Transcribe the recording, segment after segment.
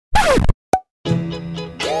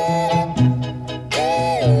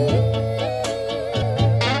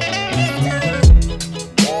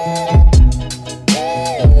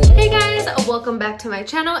to my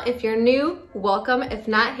channel. If you're new, welcome. If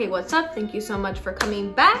not, hey, what's up? Thank you so much for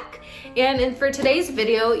coming back. And for today's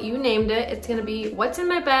video, you named it. It's gonna be what's in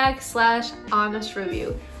my bag / honest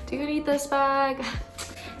review. Do you need this bag?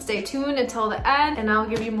 Stay tuned until the end and I'll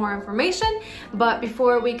give you more information. But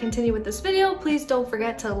before we continue with this video, please don't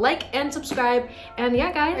forget to like and subscribe. And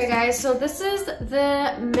yeah, guys. Alright guys, so this is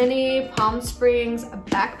the mini Palm Springs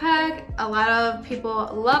backpack. A lot of people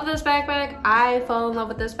love this backpack. I fell in love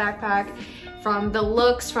with this backpack from the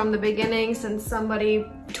looks from the beginning, since somebody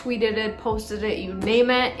tweeted it, posted it, you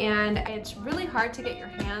name it. And it's really hard to get your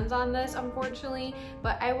hands on this, unfortunately,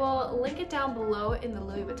 but I will link it down below in the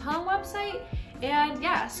Louis Vuitton website. And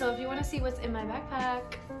yeah, so if you want to see what's in my backpack,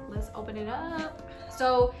 let's open it up.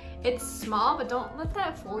 So it's small, but don't let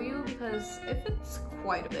that fool you because it fits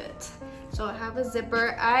quite a bit. So I have a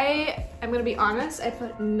zipper. I'm gonna be honest, I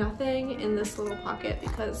put nothing in this little pocket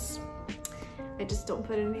because I just don't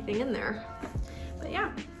put anything in there. But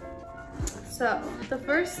yeah, so the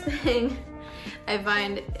first thing I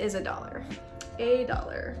find is $1.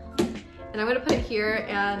 And I'm gonna put it here,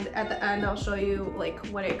 and at the end I'll show you like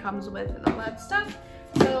what it comes with and all that stuff.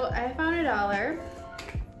 So I found $1,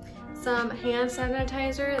 some hand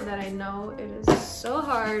sanitizer that I know it is so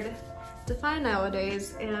hard to find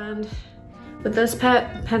nowadays, and with this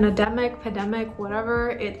pandemic,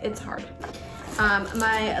 whatever, it's hard.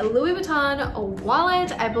 My Louis Vuitton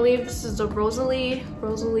wallet, I believe this is a Rosalie,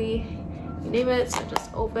 you name it, so it just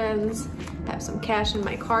opens. I have some cash and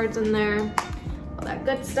my cards in there, all that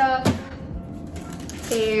good stuff.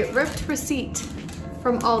 A ripped receipt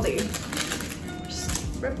from Aldi.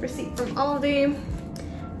 Just ripped receipt from Aldi.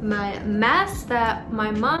 My mask that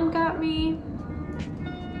my mom got me.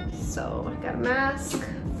 So I got a mask.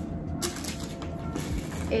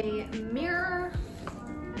 A mirror.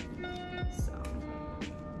 So,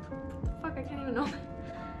 what the fuck, I can't even open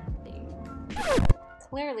it.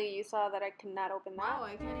 Clearly you saw that I could not open that. Wow,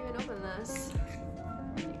 I can't even open this.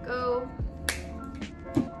 There you go.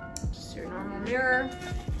 Your normal mirror,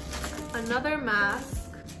 another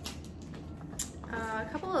mask, a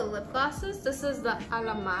couple of lip glosses. This is the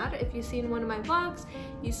Alamar. If you've seen one of my vlogs,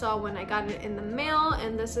 you saw when I got it in the mail,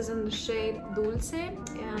 and this is in the shade Dulce.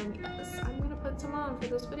 And yes, I'm gonna put some on for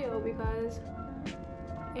this video because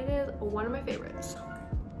it is one of my favorites.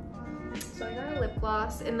 So I got a lip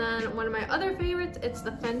gloss, and then one of my other favorites, it's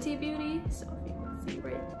the Fenty Beauty. So if you can see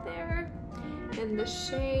right there, in the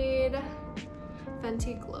shade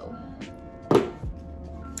Fenty Glow.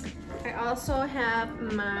 I also have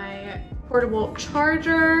my portable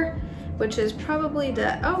charger, which is probably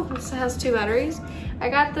this has 2 batteries. I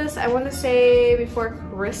got this, I want to say before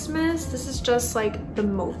Christmas. This is just like the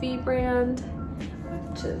Mophie brand,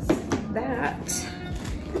 which is that.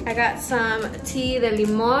 I got some tea de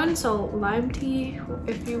limon, so lime tea,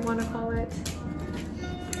 if you want to call it.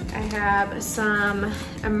 I have some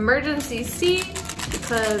emergency seed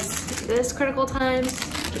because this critical times,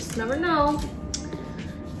 just never know.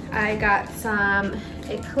 I got some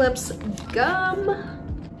Eclipse gum,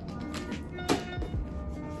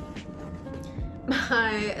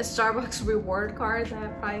 my Starbucks reward card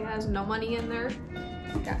that probably has no money in there.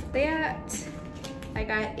 Got that. I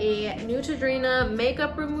got a Neutrogena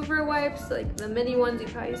makeup remover wipes, like the mini ones.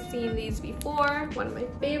 You've probably seen these before, one of my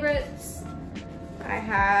favorites. I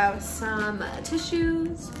have some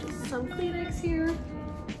tissues, just some Kleenex here.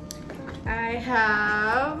 I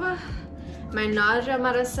have my nausea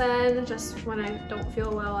medicine, just when I don't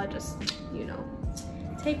feel well, I just, you know,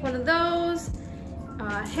 take one of those.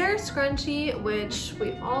 Hair scrunchie, which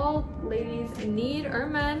we all ladies need, or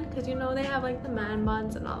men, because you know they have like the man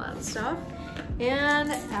buns and all that stuff. And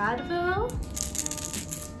Advil,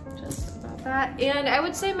 just about that. And I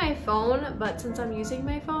would say my phone, but since I'm using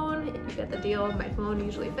my phone, if you get the deal, my phone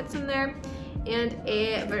usually fits in there. And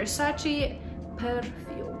a Versace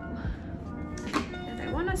perfume. And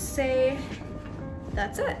I want to say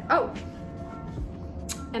that's it. Oh,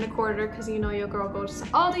 and a quarter, because you know your girl goes to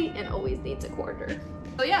Aldi and always needs a quarter.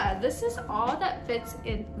 So yeah, this is all that fits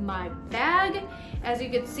in my bag. As you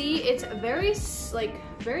can see, it's very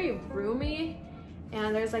roomy,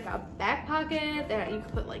 and there's like a back pocket that you can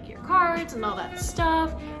put like your cards and all that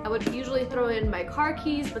stuff. I would usually throw in my car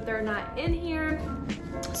keys, but they're not in here.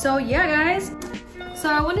 So yeah, guys. So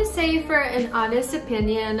I want to say, for an honest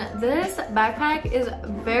opinion, this backpack is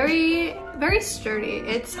very very sturdy.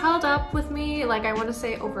 It's held up with me, like I want to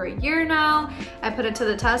say over a year now. I put it to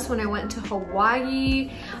the test when I went to Hawaii.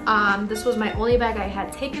 This was my only bag I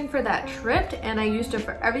had taken for that trip, and I used it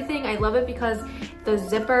for everything. I love it because the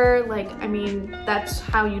zipper, like, I mean, that's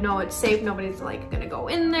how you know it's safe. Nobody's like gonna go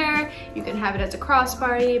in there. You can have it as a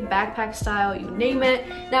crossbody, backpack style, you name it.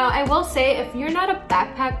 Now, I will say, if you're not a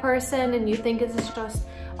backpack person and you think it's just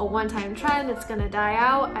a one-time trend that's gonna die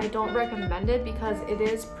out, I don't recommend it because it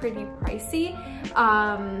is pretty pricey.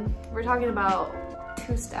 We're talking about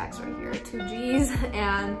 2 stacks right here, 2 G's,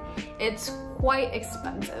 and it's quite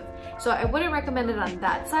expensive. So I wouldn't recommend it on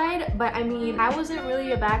that side, but I mean, I wasn't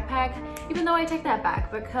really a backpack, even though I take that back,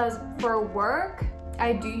 because for work,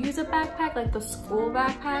 I do use a backpack, like the school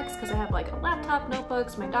backpacks, because I have like a laptop,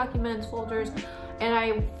 notebooks, my documents, folders, and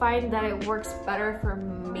I find that it works better for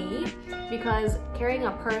me because carrying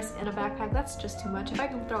a purse in a backpack, that's just too much. If I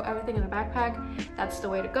can throw everything in a backpack, that's the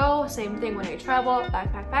way to go. Same thing when I travel,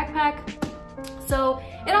 backpack. So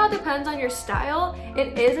it all depends on your style.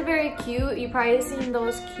 It is very cute. You've probably seen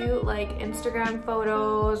those cute like Instagram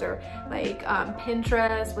photos or like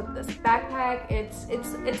Pinterest with this backpack.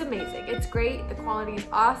 It's amazing. It's great. The quality is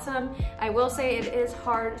awesome. I will say it is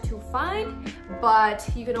hard to find, but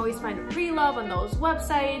you can always find a pre-love on those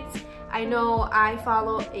websites. I know I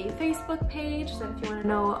follow a Facebook page, so if you want to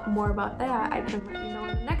know more about that, I can let you know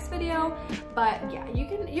in the next video. But yeah, you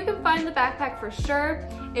can find the backpack for sure.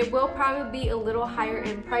 It will probably be a little higher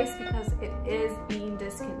in price because it is being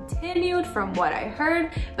discontinued from what I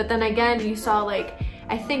heard. But then again, you saw like,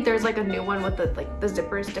 I think there's like a new one with the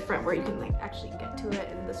zipper is different where you can like actually get to it,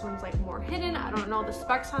 and this one's like more hidden. I don't know the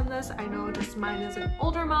specs on this. I know just mine is an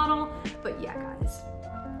older model, but yeah, guys.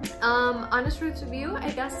 Honest review, I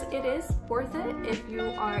guess it is worth it if you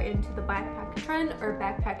are into the backpack trend or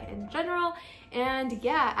backpack in general. And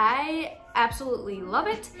yeah, I absolutely love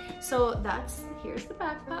it. So here's the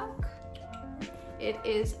backpack. It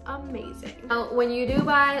is amazing. Now, when you do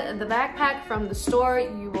buy the backpack from the store,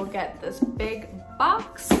 you will get this big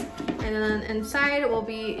box, and then inside will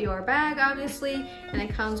be your bag, obviously, and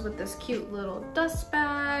it comes with this cute little dust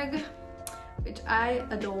bag, which I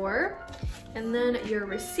adore, and then your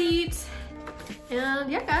receipt.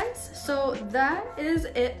 And yeah, guys, so that is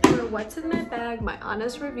it for what's in my bag, my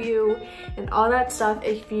honest review and all that stuff.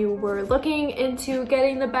 If you were looking into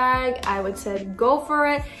getting the bag, I would say go for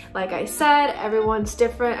it. Like I said, everyone's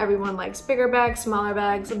different. Everyone likes bigger bags, smaller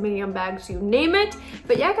bags, medium bags, you name it.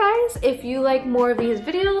 But yeah, guys, if you like more of these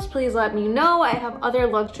videos, please let me know. I have other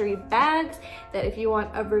luxury bags that if you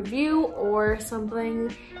want a review or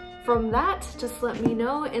something from that, just let me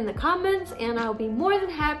know in the comments and I'll be more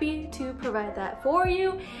than happy to provide that for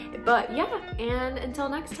you. But yeah, and until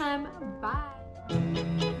next time, bye.